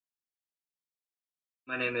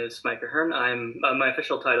My name is Michael Ahearn. My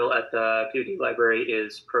official title at the Peabody Library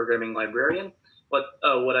is Programming Librarian.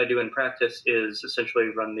 What I do in practice is essentially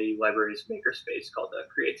run the library's makerspace called the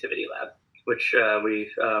Creativity Lab, which where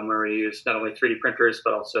we use not only 3D printers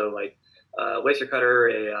but also like laser cutter,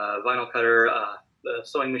 a vinyl cutter,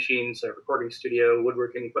 sewing machines, a recording studio,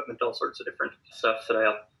 woodworking equipment, all sorts of different stuff that I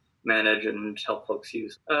help manage and help folks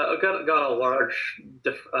use. I've got a large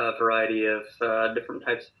variety of different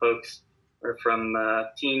types of folks, or from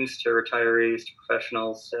teens to retirees to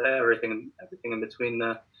professionals, everything in between.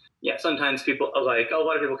 Yeah, sometimes people like a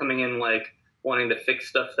lot of people coming in like wanting to fix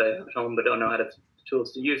stuff they have at home but don't know how to the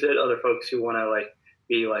tools to use it. Other folks who want to like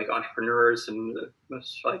be like entrepreneurs and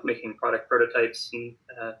like making product prototypes and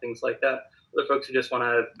things like that. Other folks who just want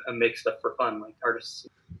to make stuff for fun, like artists.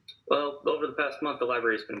 Well, over the past month, the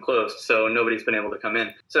library's been closed, so nobody's been able to come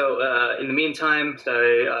in. So in the meantime,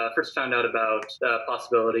 I first found out about the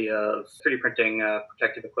possibility of 3D printing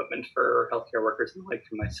protective equipment for healthcare workers and like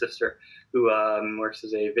from my sister, who works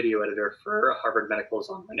as a video editor for Harvard Medical's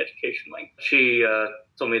online education link. She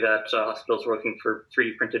told me that hospitals were looking for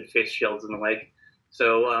 3D printed face shields and the like.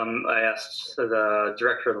 So I asked the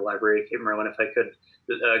director of the library, Cate Merlin, if I could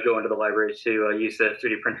go into the library to use the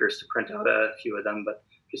 3D printers to print out a few of them, but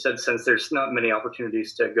she said since there's not many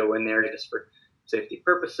opportunities to go in there just for safety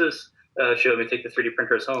purposes, she let me take the 3D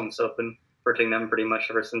printers home. So I've been printing them pretty much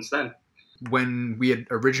ever since then. When we had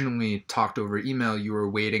originally talked over email, you were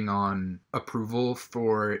waiting on approval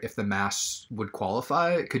for if the mask would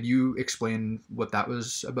qualify. Could you explain what that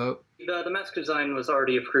was about? The mask design was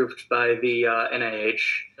already approved by the NIH.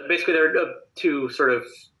 Basically, there are two sort of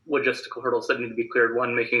logistical hurdles that need to be cleared.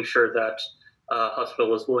 One, making sure that hospital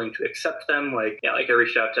was willing to accept them. Like I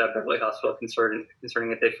reached out to Beverly Hospital concerning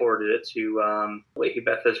it. They forwarded it to Leahy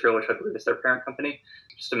Beth Israel, which I believe is their parent company,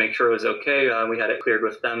 just to make sure it was okay. We had it cleared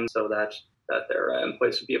with them so that their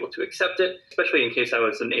employees would be able to accept it, especially in case I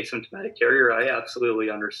was an asymptomatic carrier. I absolutely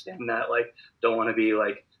understand that. Like, don't want to be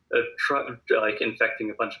like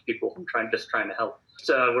infecting a bunch of people from trying to help.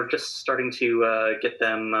 So we're just starting to get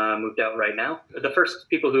them moved out right now. The first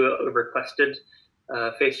people who requested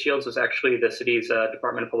face shields was actually the city's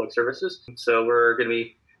Department of Public Services. So we're going to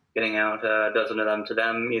be getting out a dozen of them to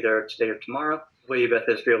them either today or tomorrow. Leahy Beth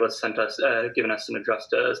Israel has given us an address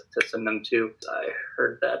to send them to. I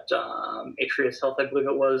heard that Atrius Health, I believe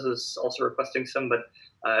it was, is also requesting some, but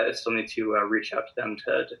I still need to reach out to them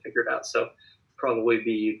to figure it out. So probably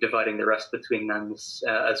be dividing the rest between them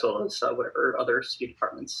as well as whatever other city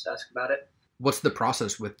departments ask about it. What's the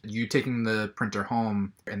process with you taking the printer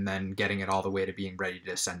home and then getting it all the way to being ready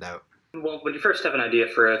to send out? Well, when you first have an idea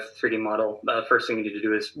for a 3D model, the first thing you need to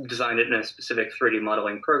do is design it in a specific 3D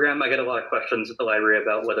modeling program. I get a lot of questions at the library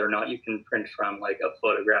about whether or not you can print from like a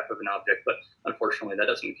photograph of an object, but unfortunately that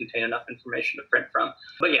doesn't contain enough information to print from.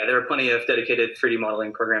 But yeah, there are plenty of dedicated 3D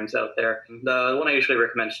modeling programs out there. The one I usually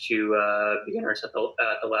recommend to beginners at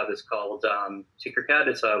the lab is called Tinkercad.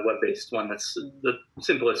 It's a web-based one that's the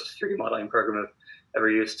simplest 3D modeling program I've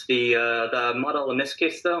ever used. The model in this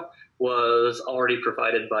case, though, was already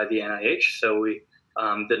provided by the NIH, so we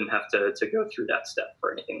didn't have to go through that step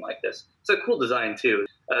for anything like this. It's a cool design, too.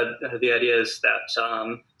 The idea is that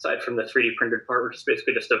aside from the 3D printed part, which is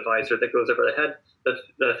basically just a visor that goes over the head,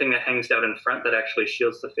 the thing that hangs down in front that actually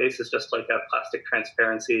shields the face is just like a plastic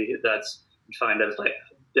transparency that's defined as like,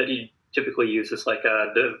 that you typically use as like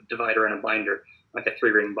a divider and a binder, like a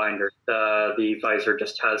 3-ring binder. The visor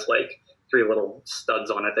just has like 3 little studs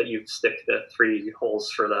on it that you stick the 3 holes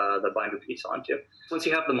for the binder piece onto. Once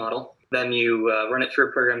you have the model, then you run it through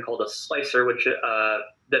a program called a slicer, which is a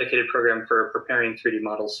dedicated program for preparing 3D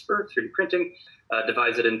models for 3D printing,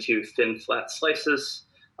 divides it into thin, flat slices,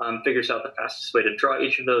 figures out the fastest way to draw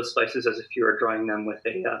each of those slices as if you were drawing them with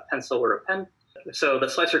a pencil or a pen. So the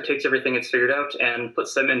slicer takes everything it's figured out and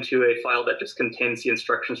puts them into a file that just contains the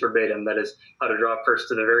instructions verbatim. That is how to draw first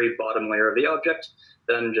to the very bottom layer of the object,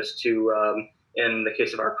 then just to, in the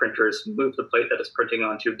case of our printers, move the plate that it's printing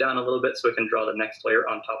onto down a little bit so it can draw the next layer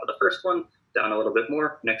on top of the first one, down a little bit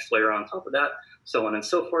more, next layer on top of that, so on and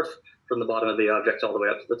so forth, from the bottom of the object all the way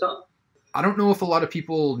up to the top. I don't know if a lot of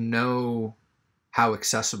people know how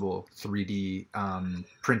accessible 3D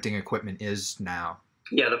printing equipment is now.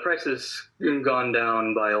 Yeah, the price has gone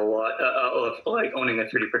down by a lot. Like owning a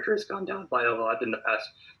 3D printer has gone down by a lot in the past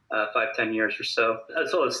 5-10 years or so,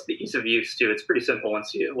 as well as the ease of use too. It's pretty simple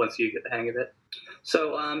once you get the hang of it.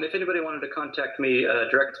 So if anybody wanted to contact me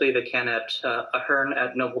directly, they can at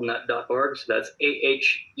ahearn@noblenet.org. So that's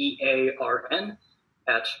AHEARN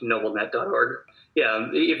 @noblenet.org.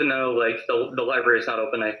 Yeah, even though like the library is not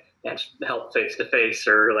open, I can't help face to face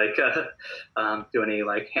or like do any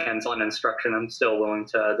like hands-on instruction, I'm still willing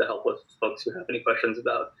to help with folks who have any questions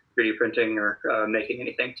about 3D printing or making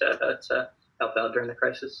anything to help out during the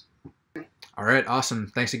crisis. All right,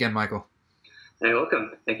 awesome. Thanks again, Michael. You're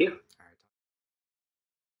welcome. Thank you.